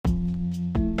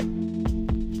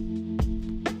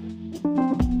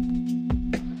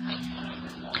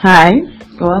Hi,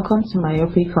 welcome to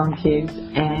Myopic Concaves,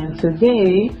 and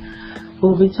today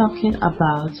we'll be talking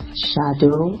about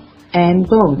Shadow and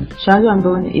Bone. Shadow and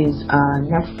Bone is a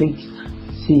Netflix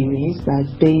series that's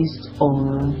based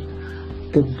on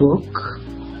the book,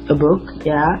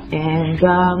 yeah. And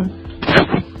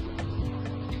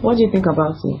what do you think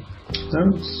about it?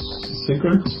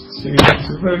 It's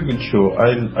a very good show.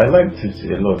 I liked it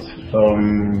a lot.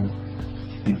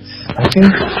 I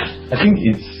think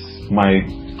it's my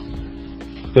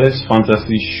best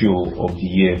fantasy show of the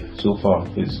year so far. I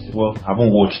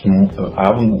haven't watched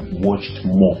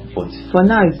more, but For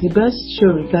now, it's the best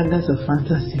show regardless of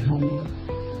fantasy for me.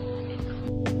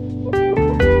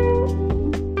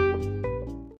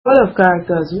 All of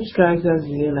characters, which characters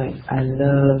do you like? I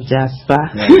love Jasper.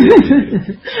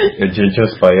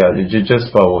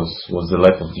 Jasper was the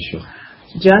life of the show.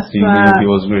 Jasper He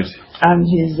was great. and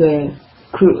his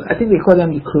crew. I think they call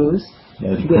them the crews.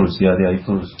 Yeah, the crews. Yeah, they are the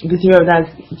crews. The three of that,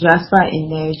 Jasper,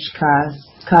 Inej,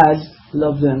 Kaz,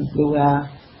 love them. They were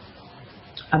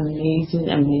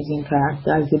amazing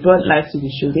characters. They brought life to the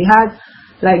show. They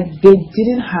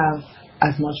didn't have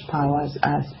as much powers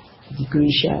as the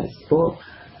Grecians, but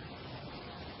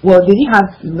they didn't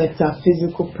have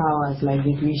metaphysical powers like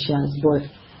the Grecians, but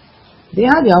they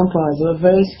had their own powers. They were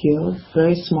very skilled,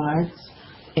 very smart,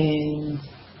 and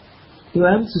they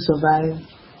were able to survive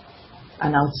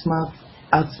and outsmart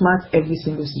every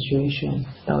single situation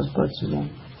that was brought to them.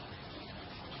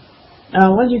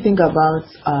 What do you think about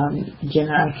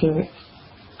General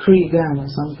Cregan or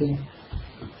something?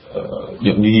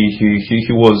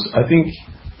 He was. I think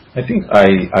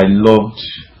I loved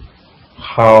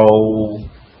how.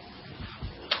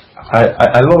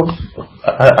 I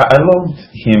loved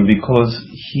him because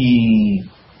he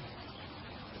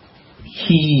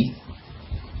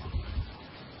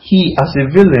as a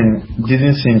villain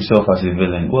didn't see himself as a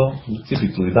villain. Well,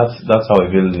 typically that's how a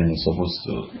villain is supposed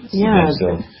to see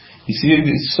himself. He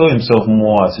saw himself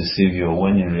more as a savior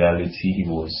when in reality he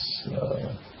was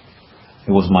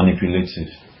manipulative.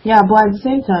 Yeah, but at the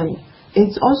same time,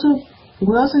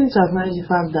 we also need to acknowledge the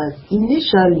fact that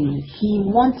initially his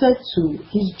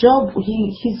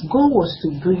goal was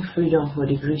to bring freedom for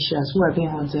the Grecians who are being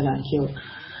hunted and killed.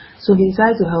 So he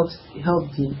decided to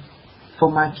help the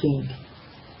former king,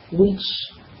 which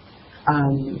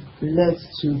led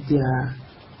to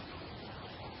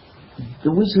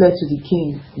the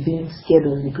king being scared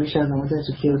of the Grecians and wanted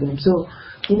to kill them. So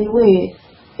in a way,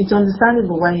 it's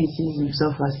understandable why he sees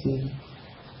himself as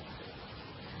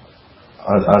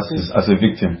a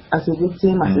victim, as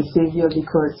a savior,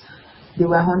 because they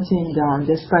were hunting him down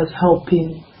despite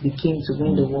helping the king to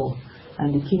win the war,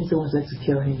 and the king still wanted to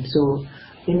kill him. So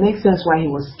it makes sense why he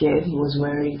was scared, he was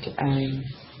worried, and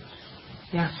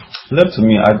yeah. Left to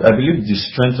me, I believe the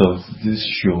strength of this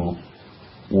show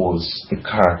was the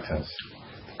characters.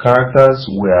 The characters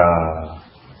were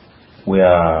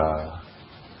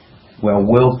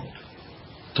well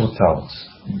thought out.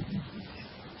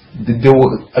 There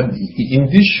were in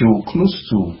this show close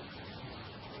to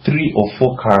 3 or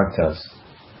 4 characters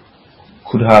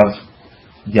could have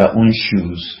their own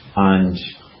shoes, and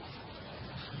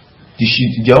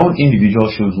their own individual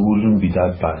shows wouldn't be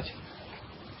that bad.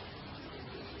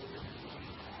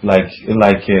 Like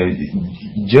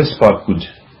Jasper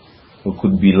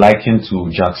could be likened to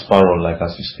Jack Sparrow, like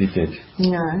as you stated.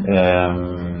 Yeah.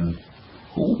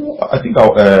 I think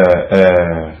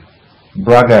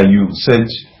Braga, you said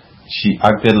she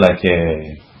acted like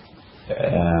a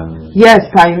yes,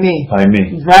 Paime.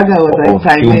 Braga was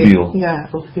like Paime. Yeah,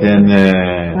 okay. Then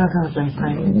Braga was like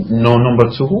Paime. No, number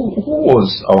 2. Who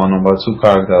was our number 2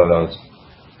 character that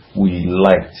we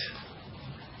liked?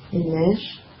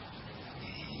 Inej.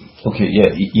 Okay, yeah.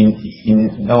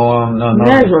 No.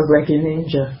 Inej was like a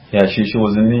ninja. Yeah, she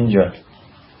was a ninja.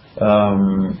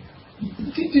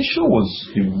 The show was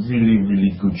a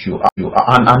really good show,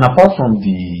 and apart from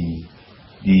the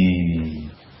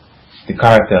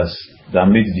characters that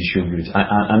made the show great,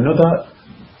 another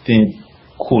thing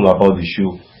cool about the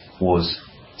show was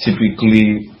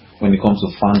typically when it comes to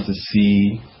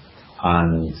fantasy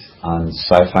and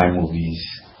sci-fi movies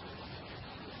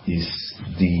is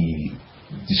the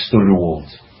story world.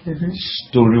 Mm-hmm. The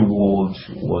story world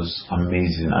was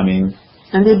amazing. I mean,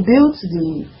 and they built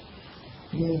the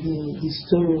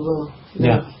story well.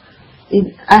 Yeah.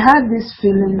 I had this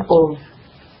feeling of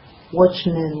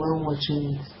Watchmen when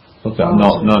watching it. Okay,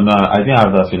 no, I didn't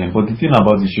have that feeling. But the thing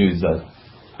about the show is that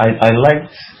I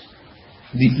liked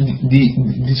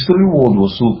the story world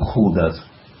was so cool that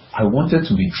I wanted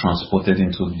to be transported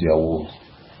into their world.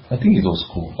 I think it was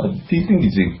cool. I think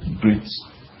it's a great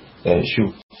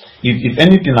show. If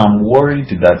anything, I'm worried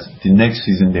that the next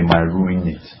season they might ruin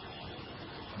it.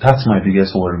 That's my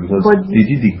biggest worry, because they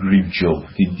did a great job.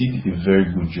 They did a very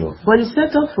good job. But the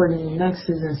setup for the next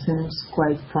season seems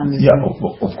quite promising. Yeah,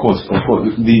 of course.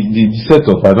 The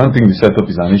setup, I don't think the setup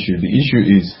is an issue. The issue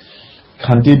is,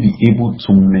 can they be able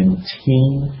to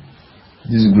maintain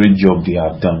this great job they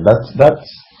have done?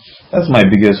 That's my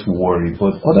biggest worry.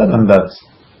 But other than that,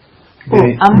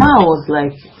 Amal was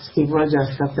like Steve Rogers,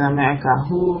 Captain America,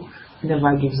 who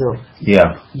never gives up.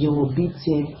 Yeah. You will beat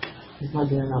him, he's not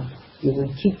doing enough. You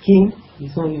will kick him,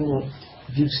 he's not even up.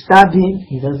 If you stab him,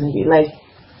 he doesn't get, like,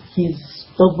 he's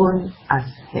stubborn as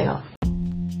hell.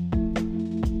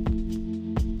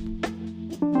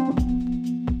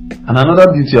 And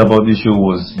another beauty about this show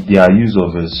was their use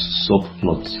of a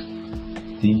subplot.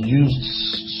 They used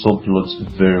subplots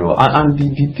very well. And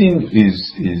the thing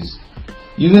is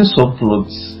using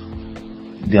subplots,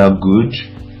 they are good.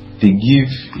 They give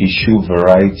a show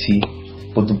variety.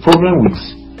 But the problem with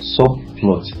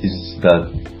subplots is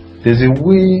that there's a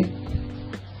way,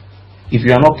 if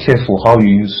you are not careful how you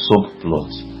use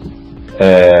subplots,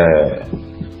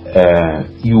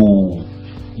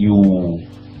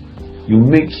 you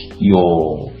make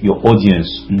your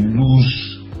audience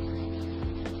lose.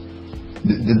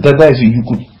 That is, you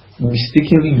could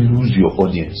mistakenly lose your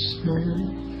audience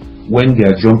when they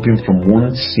are jumping from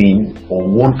one scene or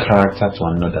one character to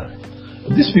another.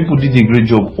 These people did a great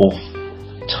job of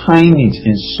tying it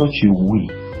in such a way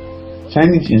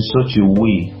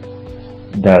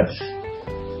that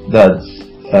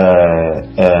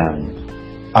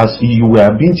as you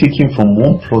were being taken from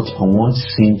one plot and one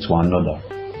scene to another,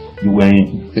 you were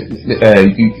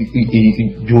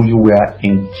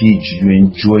engaged, you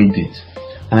enjoyed it.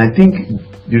 And I think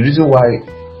the reason why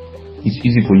it's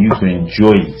easy for you to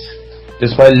enjoy it,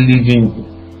 despite leaving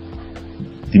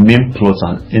the main plot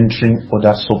and entering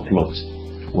other subplots,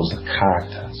 was the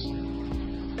characters.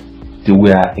 They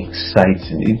were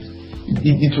exciting.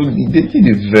 They did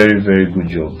a very, very good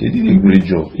job. They did a great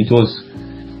job. It was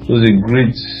a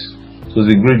great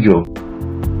job.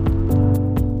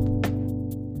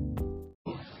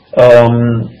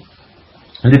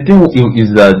 The thing is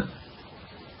that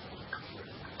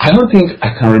I don't think I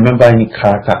can remember any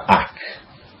character arc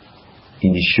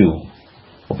in the show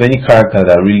of any character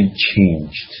that really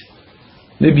changed.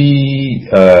 Maybe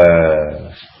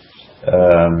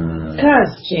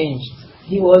Kaz changed.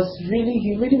 He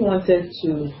really wanted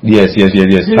to. Yes. He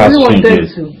really wanted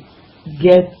to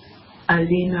get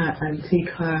Alina and take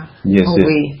her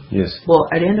away. Yes.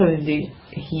 But at the end of the day,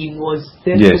 he was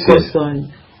then focused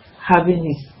on having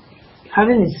his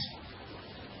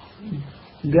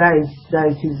guys,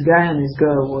 that his guy and his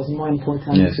girl was more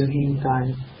important to him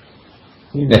than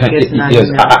getting Alina. Yes,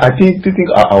 I think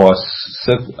our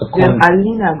then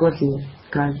Alina got a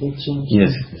card they changed.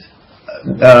 Yes.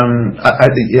 I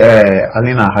think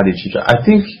Alina had a teacher. I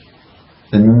think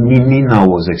Nina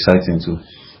was exciting too.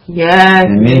 Yes,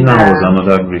 Nina was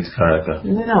another great character.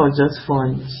 Nina was just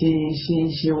fun.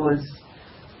 She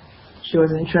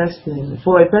was interesting.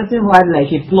 For a person who had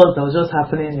like a plot that was just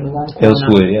happening in one corner.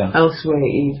 Elsewhere,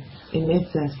 it made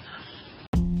sense.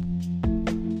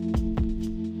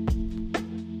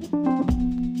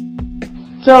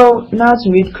 So now to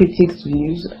read critics'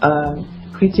 views.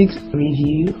 Critics'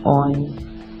 review on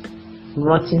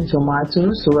Rotten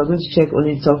Tomatoes. So we're going to check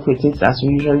only top critics as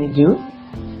we usually do.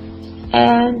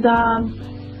 And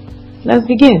let's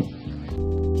begin.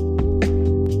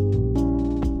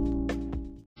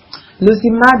 Lucy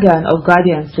Magan of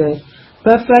Guardian said,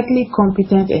 perfectly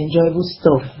competent, enjoyable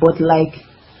stuff, but like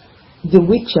The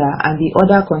Witcher and the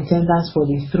other contenders for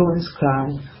the Throne's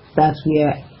crown that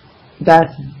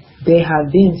they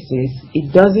have been since,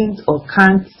 it doesn't or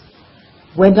can't,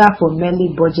 whether for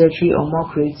merely budgetary or more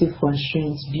creative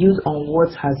constraints, build on what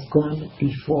has gone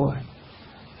before.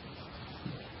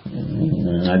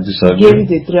 I disagree. Gave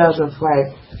it a 3 out of 5.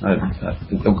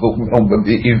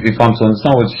 If I'm to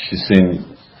understand what she's saying,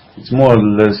 it's more or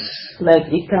less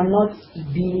like it cannot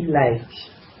be like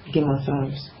Game of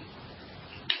Thrones.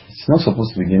 It's not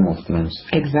supposed to be Game of Thrones.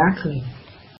 Exactly.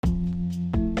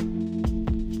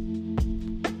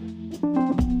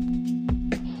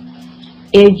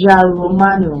 Eja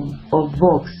Romano of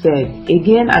Vox said,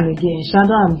 again and again,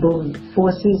 Shadow and Bone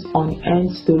forces on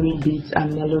end story beats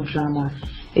and melodrama.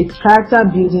 Its character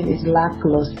building is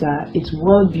lackluster, its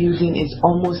world building is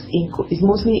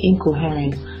mostly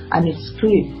incoherent, and its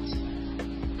script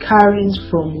carries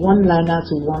from one-liner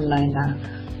to one-liner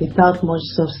without much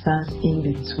substance in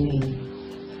between.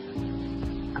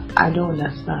 I don't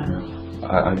understand.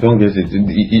 I don't get it.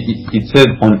 It said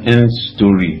on end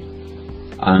story,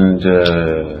 and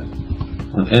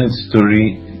On End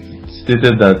Story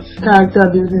stated that Character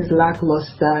building is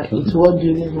lackluster. It's world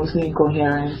building is mostly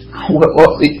incoherent.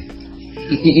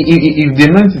 if they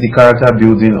meant the character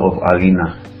building of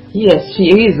Alina, Yes, she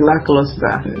is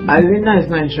lackluster. Alina is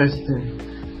not interesting.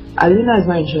 Alina is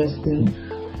not interesting.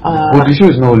 but the show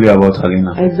is not only about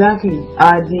Alina. Exactly.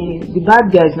 The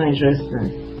bad guy is not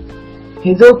interesting.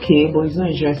 He's okay, but he's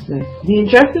not interesting. The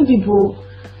interesting people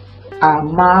are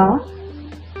Mal,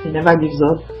 he never gives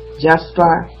up.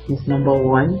 Jasper is number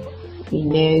one.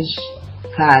 Inej,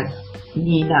 Kaz,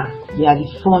 Nina, they are the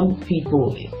fun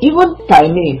people. Even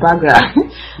Paime, Bagra,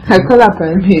 I call her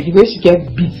Paime, the way she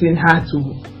kept beating her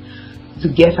to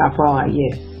get her power,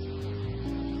 yes.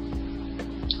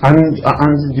 And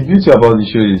the beauty about the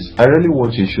show is I rarely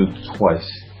watch a show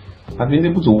twice. I've been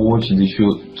able to watch the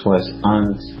show twice,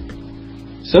 and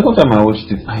second time I watched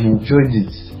it, I enjoyed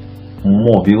it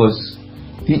more because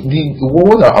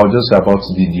what I'll just say about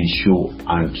the show,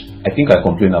 and I think I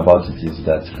complained about it, is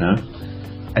that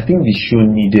I think the show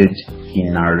needed a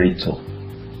narrator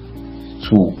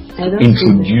to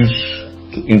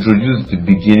introduce the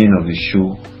beginning of the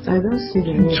show. I don't see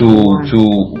the need to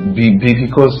be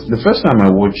because the first time I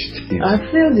watched it, I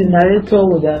feel the narrator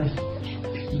would have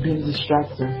been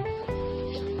distracting.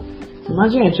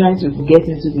 Imagine you're trying to get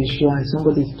into the show and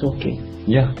somebody's talking.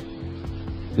 Yeah,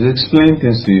 it's explaining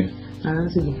things to you. I don't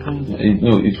see the point.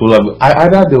 It will have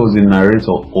either there was a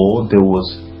narrator or there was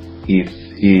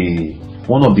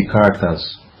one of the characters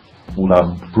would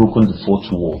have broken the fourth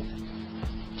wall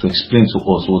to explain to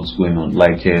us what's going on,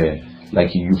 like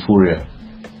Euphoria.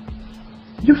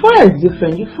 Euphoria is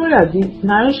different. Euphoria, the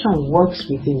narration works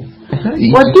with it. But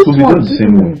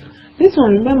this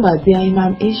one, remember, they are in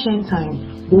an ancient time.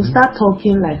 They'll start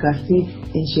talking like as if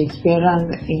in Shakespearean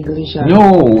English.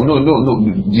 No.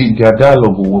 Their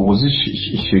dialogue, was it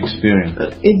Shakespearean?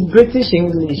 It's British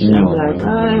English. No, it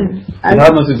had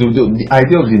nothing to do. The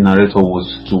idea of the narrator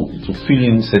was to fill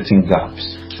in certain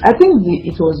gaps. I think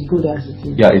it was good as it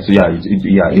is.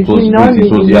 It was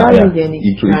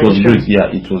great. Yeah,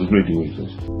 it was great the way it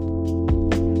was.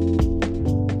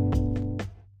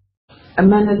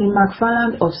 Emmanuel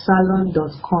McFarland of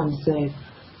Salon.com said,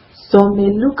 some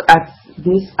may look at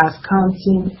this as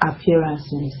counting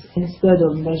appearances instead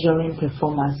of measuring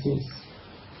performances.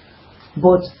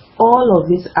 But all of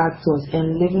these actors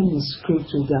enliven the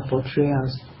script with their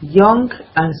portrayals. Young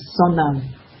and Sonam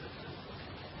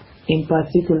in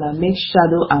particular make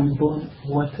Shadow and Bone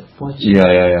worth watching.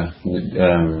 Yeah.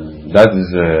 That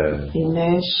is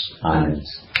Inej and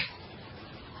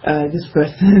this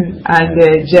person and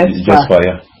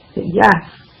Jasper. Yeah.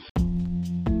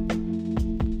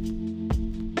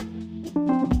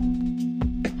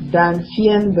 Dan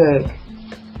Fienberg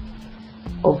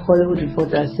of Hollywood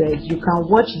Reporter said, you can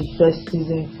watch the first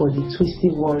season for the twisty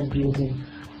world building,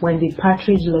 when the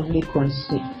Partridge lovely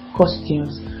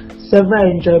costumes, several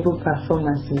enjoyable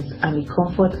performances, and the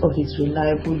comfort of its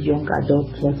reliable young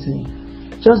adult plotting.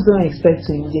 Just don't expect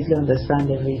to immediately understand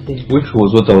everything. Which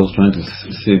was what I was trying to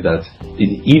say, that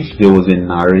if there was a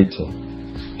narrator,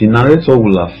 the narrator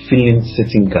will have filled in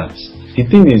certain gaps. The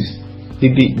thing is,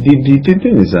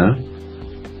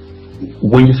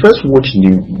 when you first watch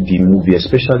the movie,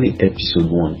 especially episode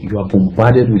 1, you are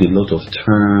bombarded with a lot of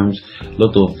terms,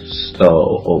 like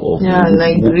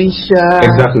Grisha,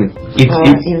 exactly.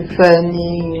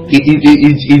 Inferni,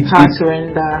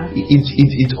 Heartrender.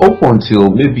 It's up until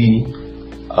maybe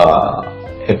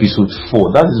episode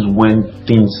 4. That is when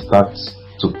things start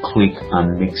to click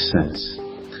and make sense.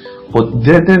 But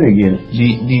then again,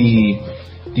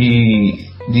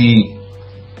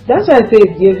 that's why I say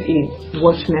it gives a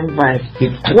Watchmen vibe.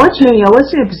 Watchmen, you're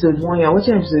watching episode 1, you're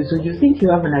watching episode 2, you think you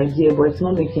have an idea, but it's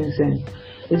not making sense.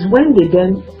 It's when they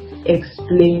then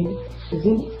explain, is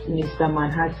it Mr.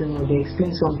 Manhattan, or they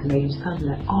explain something and you start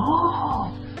like,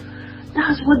 oh,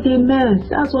 that's what they meant.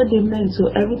 So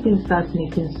everything starts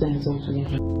making sense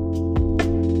ultimately.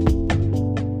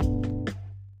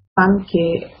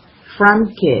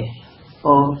 Franke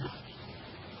of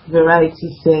Variety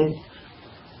said,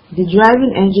 the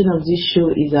driving engine of this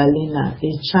show is Alina,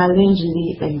 a challenge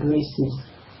Lee embraces.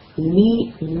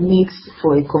 Lee makes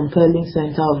for a compelling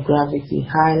center of gravity.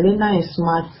 Her Alina is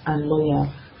smart and loyal,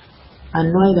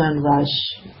 annoyed and rash,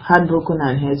 heartbroken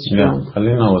and headstrong. Yeah,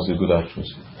 Alina was a good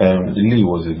actress. Lee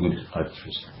was a good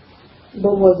actress.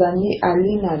 But was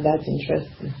Alina that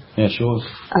interesting? Yeah, she was.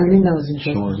 Alina was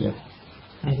interesting. She was, yeah.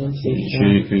 I didn't see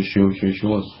it. She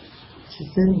was. She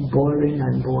seemed boring.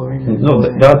 No,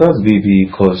 that's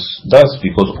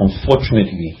because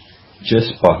unfortunately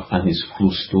Jasper and his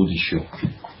crew stole the show.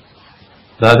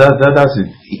 That's it.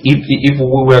 If we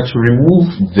were to remove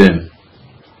them,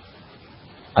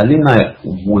 Alina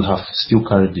would have still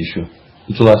carried the show.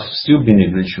 It would have still been a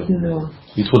great show. No.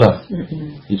 It would have.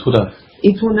 It would have.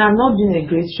 It would have not been a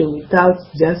great show without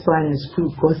Jasper and his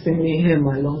crew causing him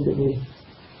along the way.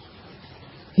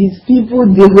 His people,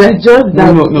 they were just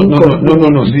that. No.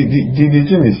 The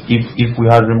thing is, if we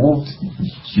had removed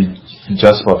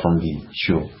Jasper from the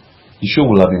show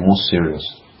would have been more serious.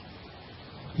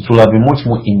 It would have been much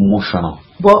more emotional.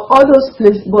 But all those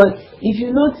places, but if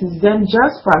you notice, then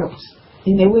Jasper,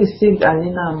 in a way, saved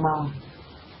Alina and Mal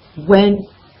when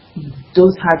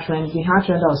those heartstrings, the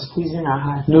heartstrings that was squeezing her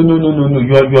heart. No.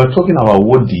 You are talking about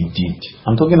what they did.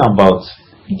 I'm talking about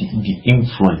the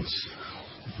influence.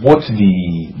 What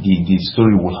the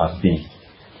story would have been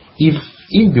if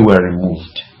they were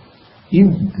removed, if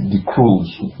the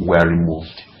crows were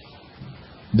removed.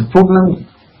 The problem.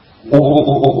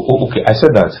 Okay. I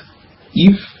said that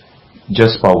if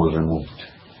Jasper was removed,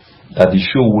 that the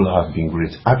show would have been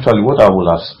great. Actually, what I would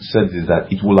have said is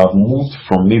that it would have moved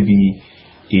from maybe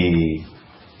an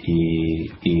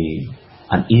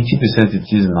 80% it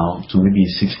is now to maybe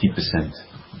 60%.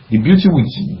 The beauty with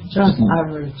just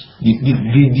average. The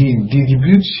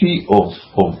beauty of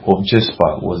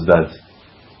Jasper was that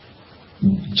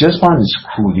Jasper and his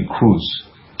crew, the crews,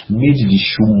 made the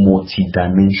show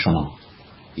multi-dimensional.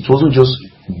 It wasn't just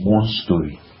one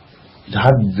story. It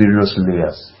had various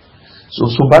layers.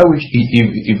 So by which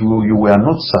if you were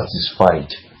not satisfied,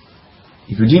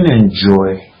 if you didn't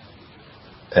enjoy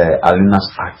Alina's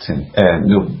acting,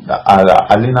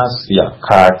 Alina's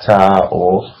character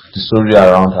or the story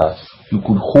around her, you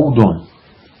could hold on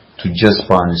to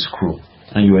Jasper and his crew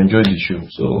and you enjoyed the show.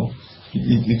 So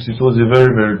it was a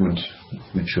very, very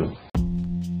good show.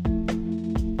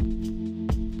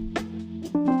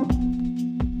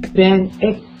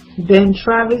 Ben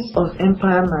Travis of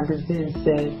Empire Magazine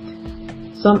said,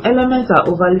 "Some elements are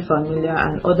overly familiar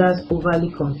and others overly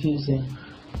confusing,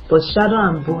 but Shadow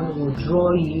and Bone will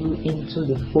draw you into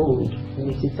the fold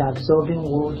with its absorbing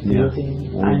world building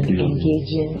and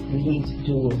engaging lead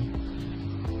duo."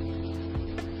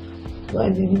 Why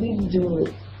is the lead duo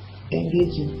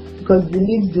engaging? Because the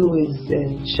lead duo is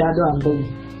Shadow and Bone.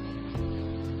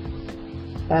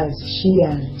 As she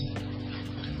and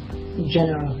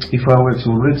General. If I were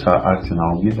to rate her acting,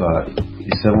 I'll give her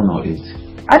a 7 or 8.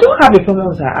 I don't have a problem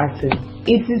with her acting.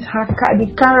 It is her the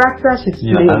character she's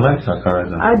playing. Yeah, I like her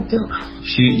character. I don't.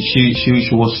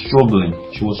 She was struggling.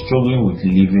 She was struggling with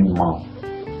leaving Mal.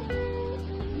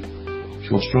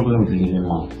 She was struggling with leaving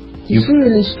Mal. Did she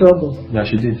really struggle? Yeah,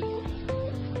 she did.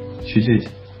 She did.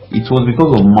 It was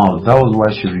because of Mal. That was why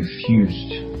she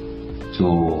refused to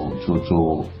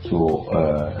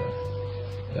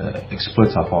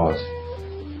exploit her powers.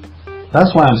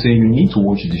 That's why I'm saying you need to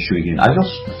watch the show again. I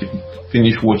just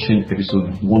finished watching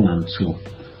episode 1 and 2,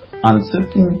 and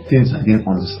certain things I didn't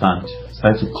understand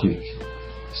started to click,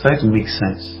 started to make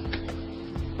sense.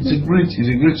 It's a great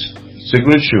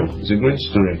show. It's a great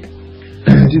story.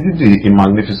 They did a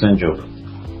magnificent job.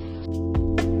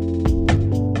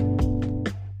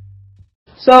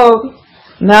 So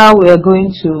now we are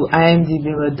going to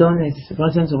IMDb. We're done with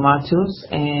Rotten Tomatoes,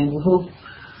 and we hope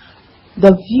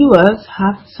the viewers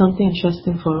have something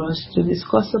interesting for us to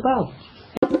discuss about.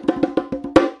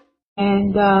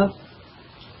 And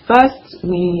first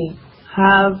we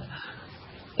have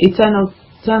a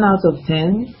 10 out of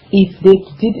 10. If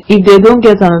they don't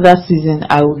get another season,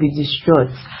 I will be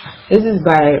distraught. This is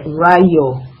by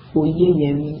Rayo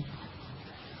Oyeyemi.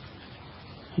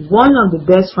 One of the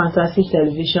best fantasy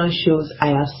television shows I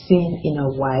have seen in a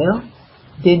while.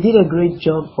 They did a great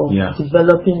job of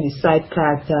developing the side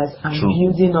characters and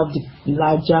building up the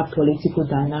larger political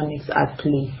dynamics at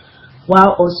play,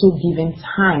 while also giving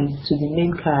time to the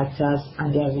main characters and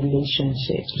their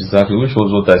relationships. Exactly, which was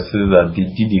what I said, that they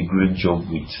did a great job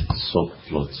with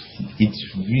subplots. It's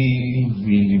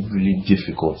really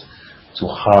difficult to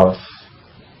have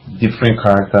different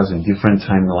characters in different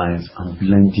timelines and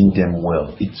blending them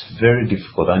well. It's very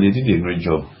difficult, and they did a great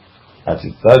job at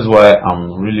it. That's why I'm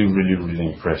really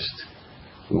impressed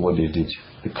with what they did.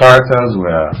 The characters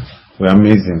were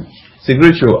amazing. It's a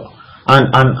great show.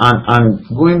 And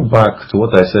going back to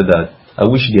what I said, that I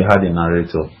wish they had a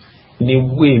narrator. In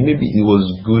a way, maybe it was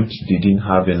good they didn't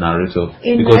have a narrator,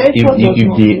 because if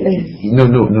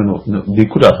they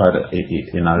could have had a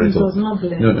narrator. It was not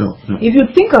blended. No. If you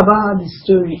think about how the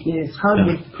story is, how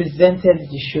they presented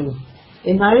the show,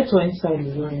 a narrator inside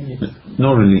is running it.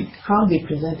 Not really. How they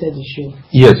presented the show.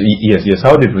 Yes.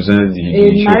 How they presented the show.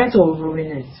 A narrator will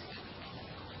ruin it.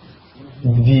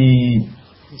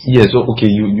 Yes. Okay.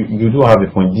 You do have a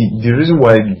point. The reason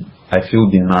why I feel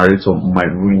the narrator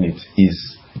might ruin it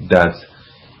is that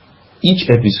each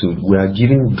episode we are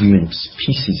given glimpses,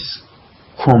 pieces,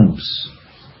 crumbs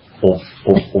of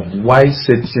why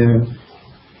certain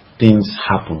things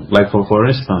happen. Like for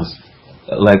instance,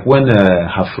 like when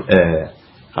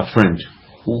her friend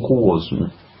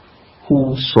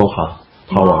who saw her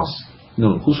powers,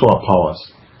 who saw her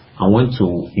powers and went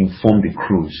to inform the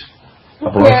crews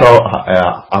about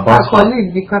her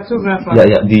colleague, the cartographer.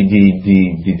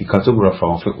 The cartographer.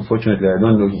 Unfortunately, I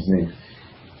don't know his name.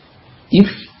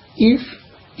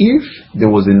 If there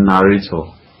was a narrator,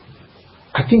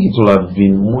 I think it would have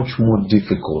been much more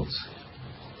difficult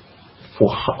for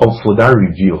that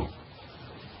reveal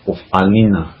of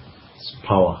Alina's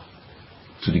power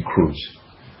to the crews.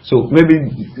 So maybe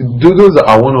those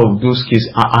are one of those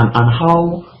cases, and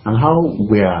how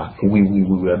we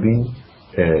were being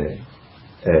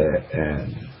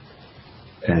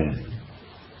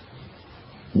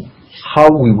how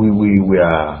we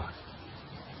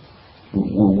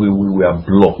were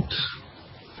blocked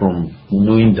from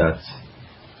knowing that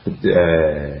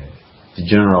the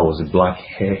general was a black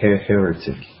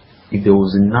heretic. If there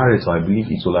was a narrator, I believe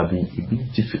it would have been a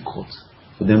bit difficult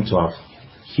for them to have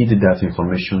hidden that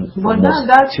information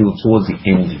till towards the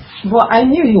ending. But I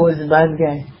knew he was a bad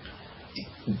guy.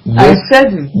 Yes, I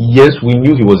said it. Yes, we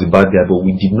knew he was a bad guy, but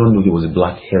we did not know he was a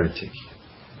black heretic.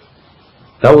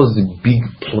 That was the big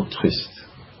plot twist.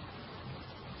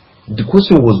 The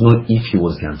question was not if he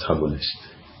was the antagonist.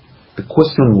 The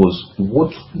question was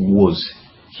what was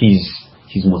his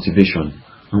motivation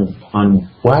and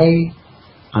why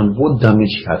and what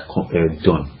damage he had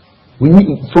done. We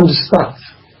knew from the start.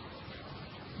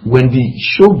 When the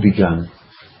show began,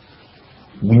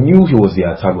 we knew he was the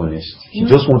antagonist. He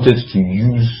just wanted to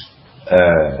use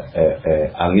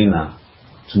Alina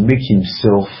to make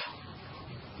himself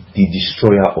the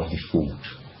destroyer of the food.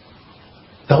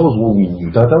 That was what we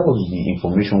knew. That was the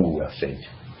information we were fed.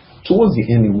 Towards the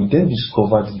end, we then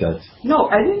discovered that... No,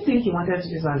 I didn't think he wanted to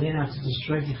use Alina to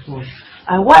destroy the food.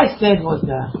 And what I said was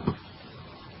that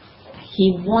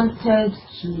he wanted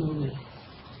to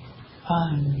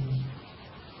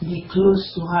be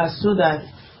close to her so that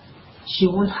she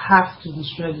won't have to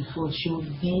destroy the food. She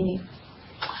would be...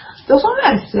 There was something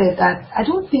I said that I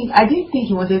didn't think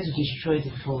he wanted to destroy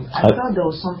the food. I thought there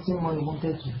was something more he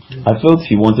wanted to do. I felt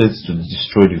he wanted to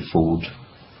destroy the food,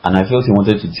 and I felt he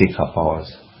wanted to take her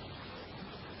powers.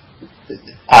 The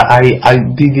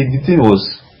thing was,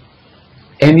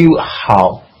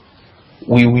 anyhow,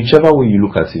 whichever way you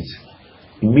look at it,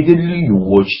 immediately you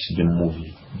watched the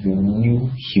movie, you knew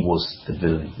he was the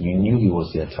villain, you knew he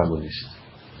was the antagonist.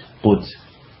 But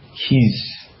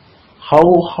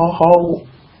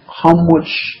how much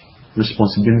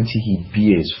responsibility he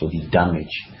bears for the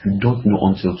damage, you don't know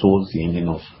until towards the ending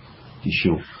of the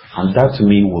show. And that to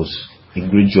me was a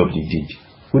great job they did.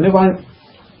 We never,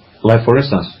 like for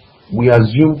instance, we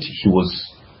assumed he was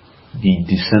the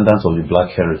descendant of the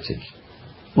black heretic,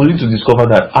 only to discover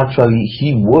that actually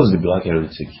he was the black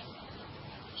heretic.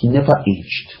 He never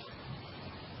aged.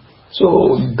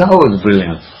 So that was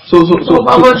brilliant. But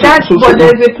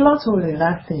there's a plot hole in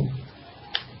that thing.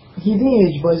 He didn't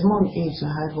age, but his mom aged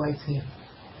and had white hair.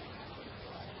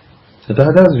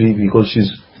 That's because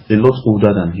she's a lot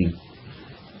older than him.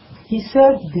 He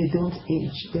said they don't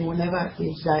age. They will never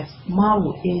age. That Ma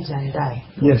will age and die.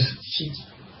 Yes.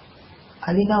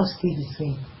 Alina will stay the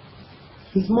same.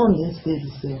 His mom didn't stay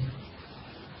the same.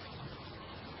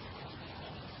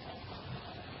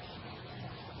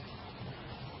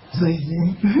 So is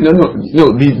it?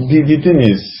 No. The thing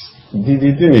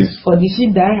is. Or did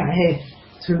she dye her hair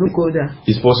to look older?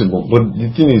 It's possible, but the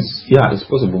thing is, yeah, it's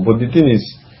possible. But the thing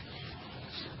is,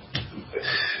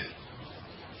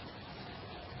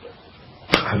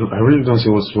 I really don't see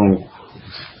what's wrong.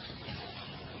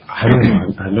 I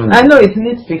don't. I know it's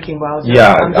nitpicking, but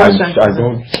I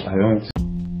don't.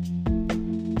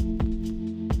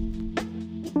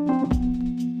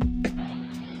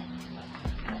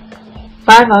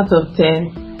 5 out of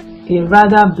 10, a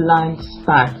rather bland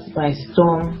start by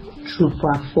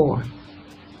Stormtrooper 4.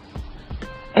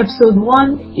 Episode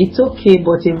 1, it's okay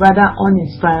but a rather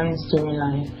uninspiring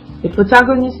storyline. The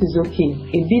protagonist is okay,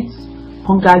 a bit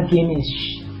Hunger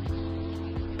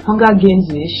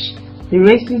Games-ish. The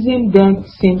racism then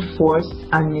seemed forced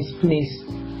and misplaced.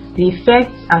 The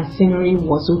effects and scenery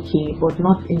was okay but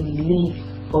not in the league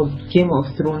of Game of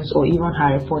Thrones or even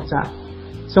Harry Potter.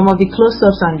 Some of the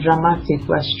close-ups and dramatic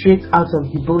were straight out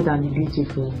of The Bold and the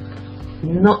Beautiful.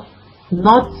 Not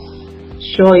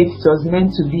sure if it was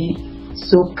meant to be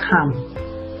so calm.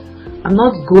 I'm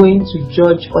not going to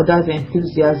judge others'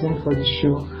 enthusiasm for the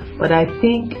show, but I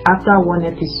think after one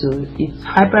episode, it's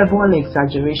hyperbole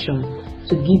exaggeration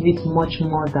to give it much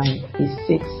more than a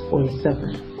 6 or a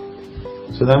 7.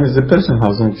 So that means the person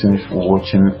hasn't finished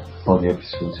watching all the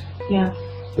episodes. Yeah.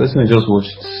 The person just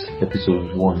watched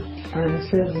episode 1. And it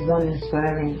says it's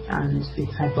uninspiring and it's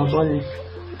hyperbolic.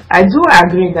 I do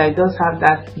agree that it does have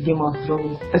that Game of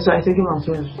Thrones. So I say Game of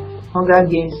Thrones, Hunger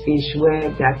Games ish,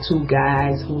 where there are two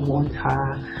guys who want her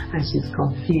and she's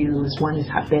confused. One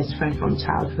is her best friend from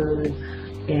childhood,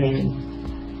 and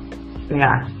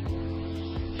yeah,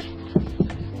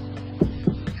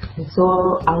 it's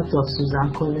all out of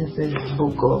Susan Collins's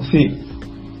book of. See,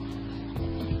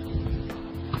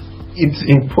 it's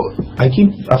important.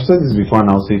 I've said this before and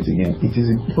I'll say it again. It is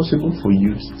impossible for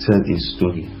you to tell a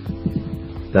story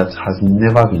that has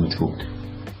never been told.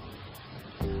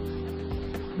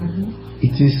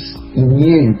 It is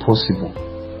near impossible.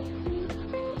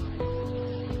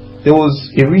 There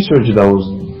was a research that was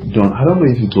done. I don't know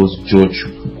if it was George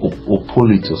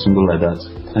Opolit or something like that,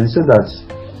 and he said that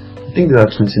I think there are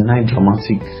 29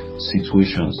 dramatic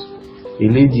situations. A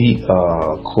lady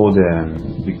called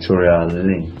Victoria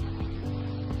Lane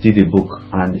did a book,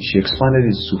 and she expanded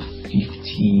it to 50. I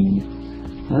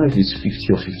don't know if it's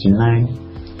 50 or 59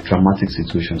 dramatic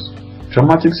situations.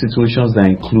 Dramatic situations that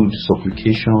include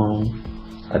supplication,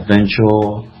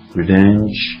 adventure,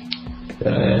 revenge,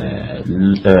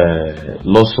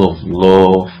 loss of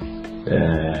love,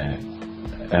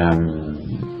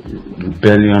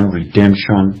 rebellion,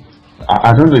 redemption.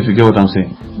 I don't know if you get what I'm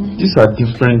saying. These are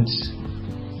different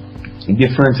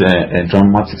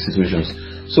dramatic situations.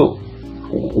 So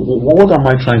what am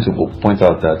I trying to point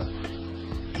out? That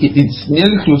it's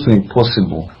nearly close to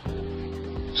impossible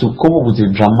to come up with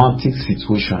a dramatic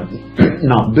situation.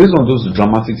 Now, based on those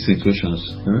dramatic situations,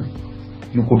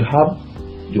 you could have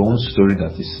your own story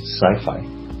that is sci-fi,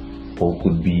 or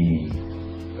could be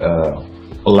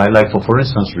like for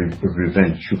instance,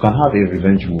 revenge. You can have a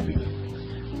revenge movie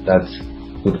that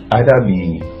could either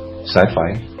be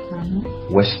sci-fi,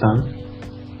 western,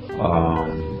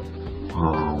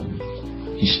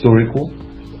 historical,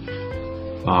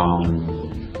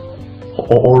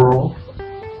 horror,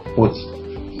 but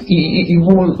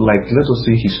even like, let us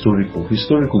say historical.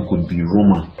 Historical could be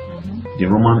Roman, the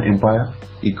Roman Empire.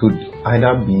 It could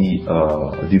either be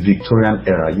the Victorian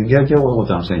era. You get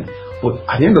what I'm saying? But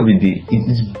at the end of the day, it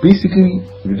is basically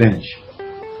revenge.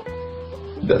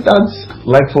 That's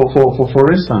like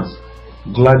for instance,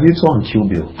 Gladiator and Kill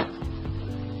Bill.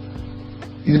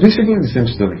 It's basically the same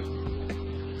story.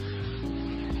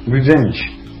 Revenge.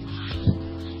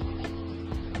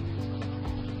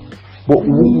 But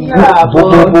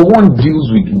one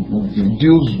deals with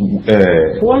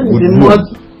one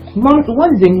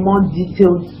is a more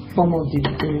detailed form of the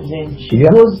revenge. Yeah.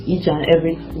 It goes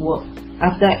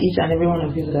after each and every one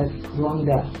of people that wronged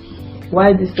that.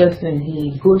 Why this person,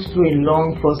 he goes through a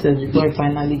long process before he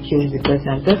finally kills the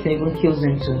person. The person even kills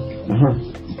him too. No.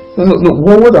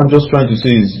 What I'm just trying to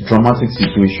say is dramatic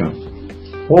situation.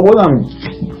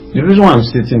 The reason why I'm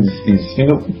stating this is,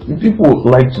 people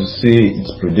like to say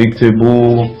it's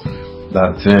predictable,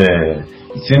 that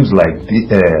it seems like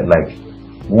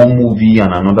one movie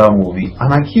and another movie, and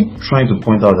I keep trying to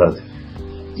point out that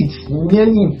it's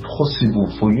nearly impossible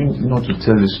for you not to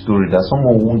tell a story that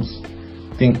someone won't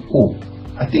think, oh,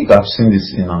 I think I've seen this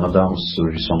in another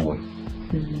story somewhere.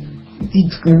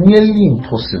 It's nearly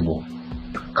impossible.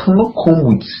 You cannot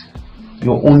come with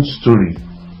your own story.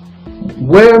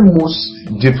 Where most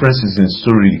differences in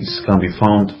stories can be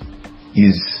found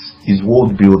is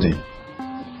world building.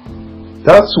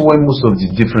 That's where most of the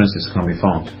differences can be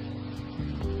found.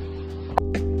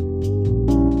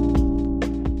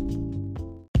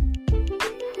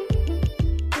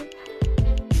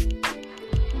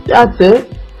 That's it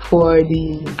for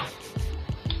the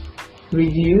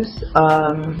reviews. A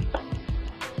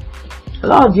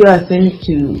lot of you are saying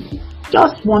to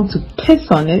just want to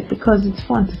piss on it because it's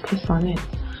fun to piss on it.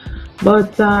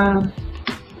 But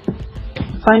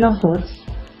final thoughts.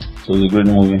 So it's a great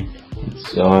movie.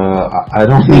 It's, I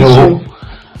don't know.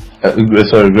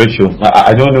 Great show.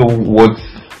 I don't know what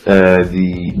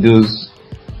those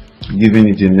giving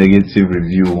it a negative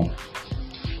review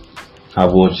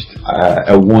have watched.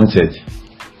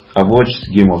 I've watched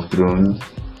Game of Thrones.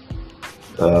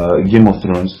 Game of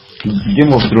Thrones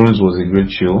was a great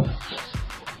show,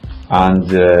 and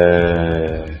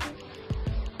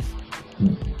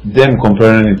them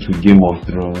comparing it to Game of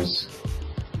Thrones,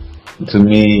 to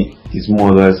me, is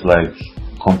more or less like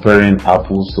comparing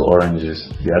apples to oranges.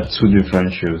 They are two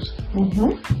different shows,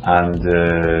 and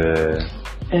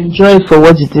enjoy it for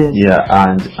what it is. Yeah,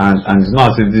 and it's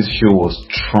not as if this show was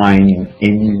trying in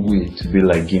any way to be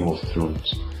like Game of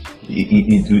Thrones.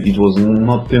 It was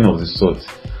nothing of the sort.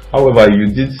 However, you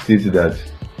did state that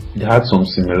it had some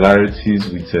similarities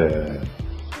with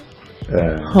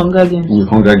Hunger Games.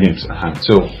 Hunger Games.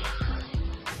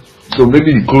 So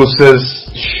maybe the closest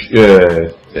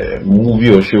movie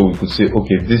or show we could say,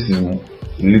 okay, this is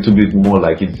a little bit more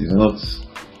like it. It's not.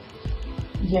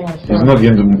 It's not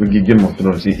Game of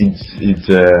Thrones. It's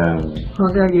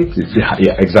Hunger Games.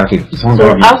 Yeah, exactly. It's Hunger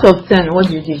So Games. out of 10, what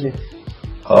do you give it?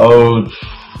 Oh,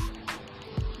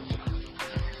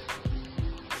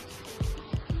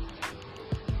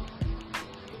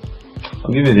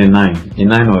 I'll give it a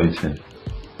 9 or a 10.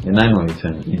 A 9 or a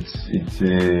 10.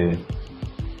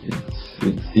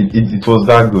 It was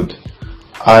that good.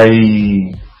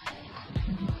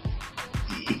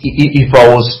 If I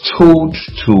was told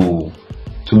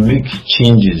to make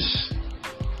changes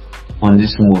on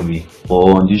this movie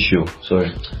or on this show,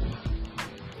 sorry,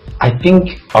 I think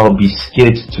I'll be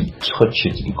scared to touch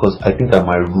it because I think I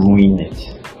might ruin it.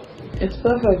 It's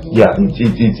perfect. Yeah,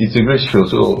 it's a great show.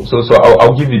 So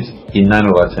I'll give it a 9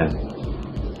 over 10.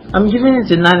 I'm giving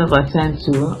it a 9 over 10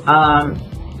 too.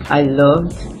 I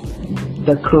loved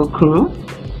the Crow crew,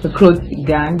 the Crow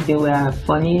gang. They were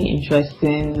funny,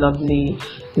 interesting, lovely.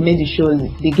 They made the show.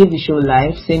 They gave the show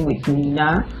life. Same with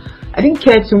Nina. I didn't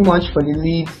care too much for the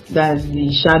leads, that's the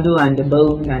Shadow and the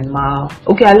Bone and Mal.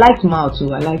 Okay, I liked Mal too.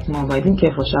 But I didn't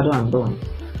care for Shadow and Bone.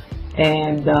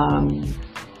 And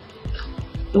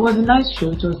it was a nice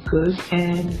show. It was good,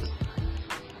 and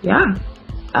yeah,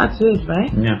 that's it,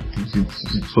 right? Yeah,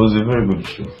 it was a very good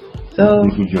show. So,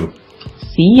 Good job.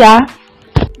 see ya.